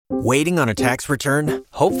Waiting on a tax return?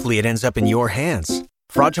 Hopefully it ends up in your hands.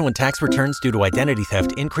 Fraudulent tax returns due to identity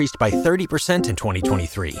theft increased by 30% in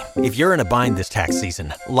 2023. If you're in a bind this tax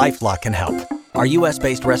season, LifeLock can help. Our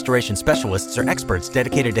U.S.-based restoration specialists are experts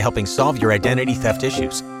dedicated to helping solve your identity theft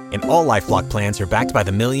issues. And all LifeLock plans are backed by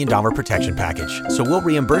the $1 Million Protection Package. So we'll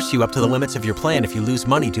reimburse you up to the limits of your plan if you lose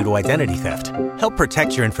money due to identity theft. Help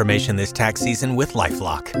protect your information this tax season with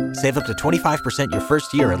LifeLock. Save up to 25% your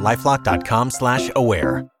first year at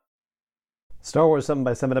LifeLock.com/aware. Star Wars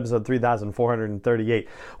 7x7 episode 3438.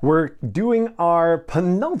 We're doing our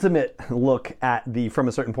penultimate look at the From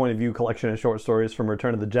a Certain Point of View collection of short stories from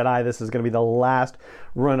Return of the Jedi. This is going to be the last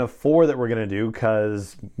run of 4 that we're going to do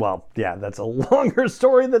because, well, yeah, that's a longer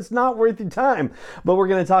story that's not worth your time. But we're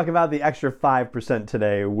going to talk about the extra 5%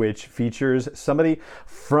 today, which features somebody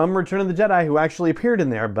from Return of the Jedi who actually appeared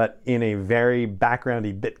in there, but in a very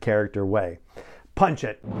backgroundy bit character way. Punch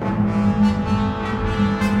it.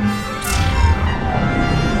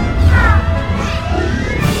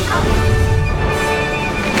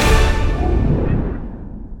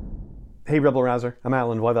 Hey Rebel Rouser, I'm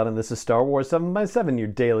Alan Voivod and this is Star Wars 7x7, your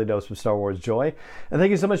daily dose of Star Wars joy. And thank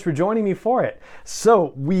you so much for joining me for it.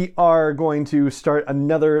 So we are going to start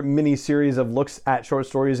another mini-series of looks at short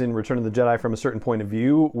stories in Return of the Jedi from a certain point of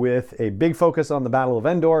view with a big focus on the Battle of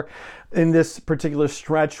Endor. In this particular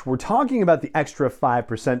stretch, we're talking about the extra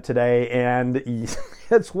 5% today, and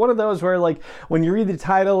it's one of those where, like, when you read the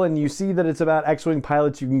title and you see that it's about X-Wing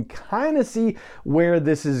pilots, you can kind of see where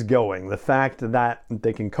this is going. The fact that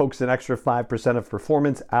they can coax an extra 5% of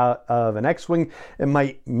performance out of an X-Wing, it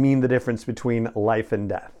might mean the difference between life and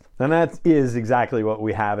death. And that is exactly what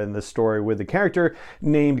we have in this story with a character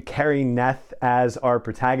named Carrie Neth as our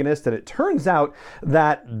protagonist. And it turns out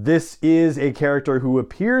that this is a character who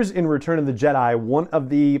appears in Return of the Jedi, one of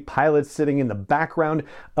the pilots sitting in the background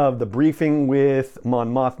of the briefing with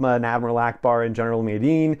Mon Mothma and Admiral Akbar and General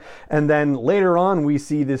Madine. And then later on, we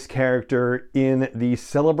see this character in the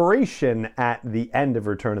celebration at the end of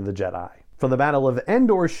Return of the Jedi. For the Battle of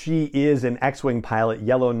Endor, she is an X-Wing pilot,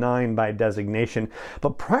 Yellow 9 by designation.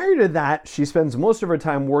 But prior to that, she spends most of her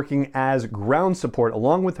time working as ground support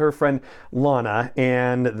along with her friend Lana.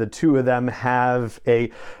 And the two of them have a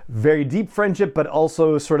very deep friendship, but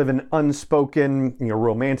also sort of an unspoken,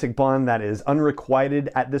 romantic bond that is unrequited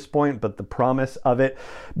at this point. But the promise of it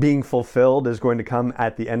being fulfilled is going to come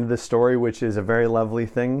at the end of the story, which is a very lovely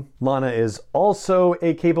thing. Lana is also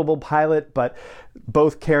a capable pilot, but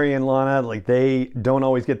both Carrie and Lana, they don't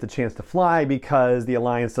always get the chance to fly because the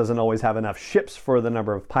Alliance doesn't always have enough ships for the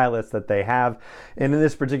number of pilots that they have. And in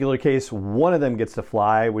this particular case, one of them gets to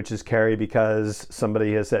fly, which is Carrie, because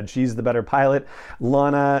somebody has said she's the better pilot.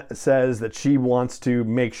 Lana says that she wants to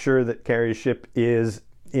make sure that Carrie's ship is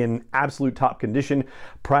in absolute top condition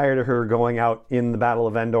prior to her going out in the Battle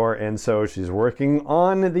of Endor, and so she's working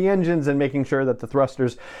on the engines and making sure that the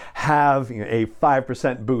thrusters have a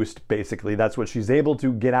 5% boost. Basically, that's what she's able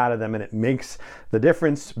to get out of them, and it makes the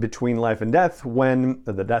difference between life and death when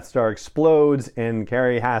the Death Star explodes and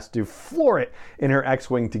Carrie has to floor it in her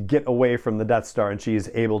X-Wing to get away from the Death Star, and she's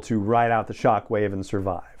able to ride out the shockwave and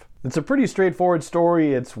survive. It's a pretty straightforward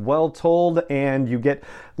story. It's well told, and you get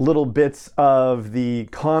little bits of the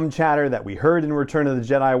comm chatter that we heard in Return of the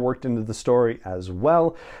Jedi worked into the story as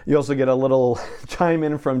well. You also get a little chime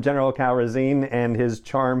in from General Calrissian, and his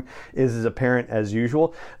charm is as apparent as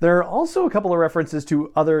usual. There are also a couple of references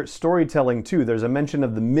to other storytelling too. There's a mention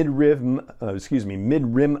of the mid-rim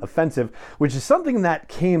offensive, which is something that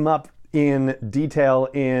came up in detail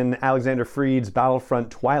in Alexander Freed's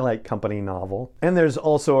Battlefront Twilight Company novel. And there's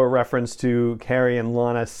also a reference to Carrie and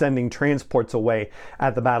Lana sending transports away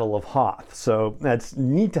at the Battle of Hoth. So that's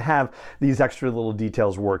neat to have these extra little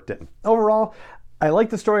details worked in. Overall, I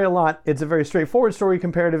like the story a lot. It's a very straightforward story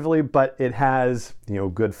comparatively, but it has,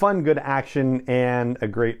 good fun, good action, and a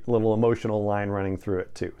great little emotional line running through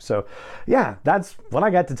it too. So yeah, that's what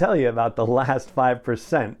I got to tell you about the last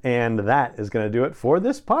 5%, and that is going to do it for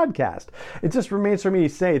this podcast. It just remains for me to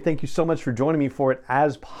say thank you so much for joining me for it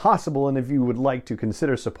as possible, and if you would like to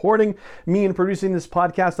consider supporting me in producing this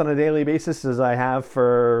podcast on a daily basis, as I have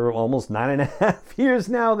for almost 9.5 years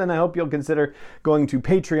now, then I hope you'll consider going to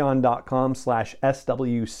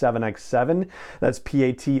patreon.com/SW7X7. That's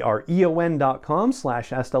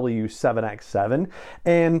patreon.com/SW7X7.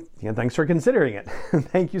 And thanks for considering it.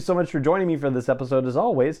 Thank you so much for joining me for this episode as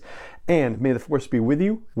always. And may the Force be with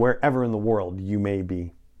you wherever in the world you may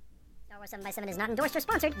be. Wars 7x7 is not endorsed or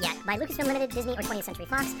sponsored yet by Lucasfilm Limited, Disney, or 20th Century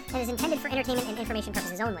Fox, and is intended for entertainment and information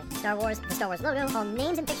purposes only. Star Wars, the Star Wars logo, all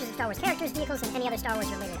names and pictures of Star Wars characters, vehicles, and any other Star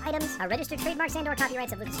Wars-related items are registered trademarks and/or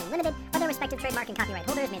copyrights of Lucasfilm Limited, or their respective trademark and copyright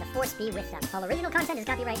holders. May the Force be with them. All original content is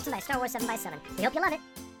copyrighted by Star Wars 7x7. We hope you love it.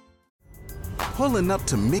 Pulling up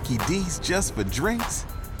to Mickey D's just for drinks?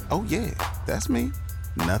 Oh yeah, that's me.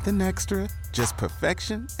 Nothing extra, just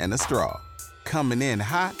perfection and a straw. Coming in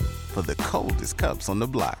hot for the coldest cups on the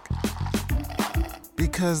block.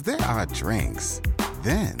 Because there are drinks.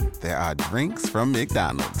 Then there are drinks from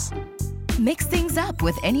McDonald's. Mix things up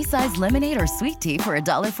with any size lemonade or sweet tea for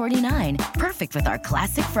 $1.49. Perfect with our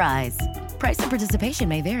classic fries. Price and participation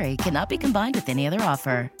may vary. Cannot be combined with any other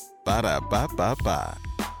offer. Ba-da-ba-ba-ba.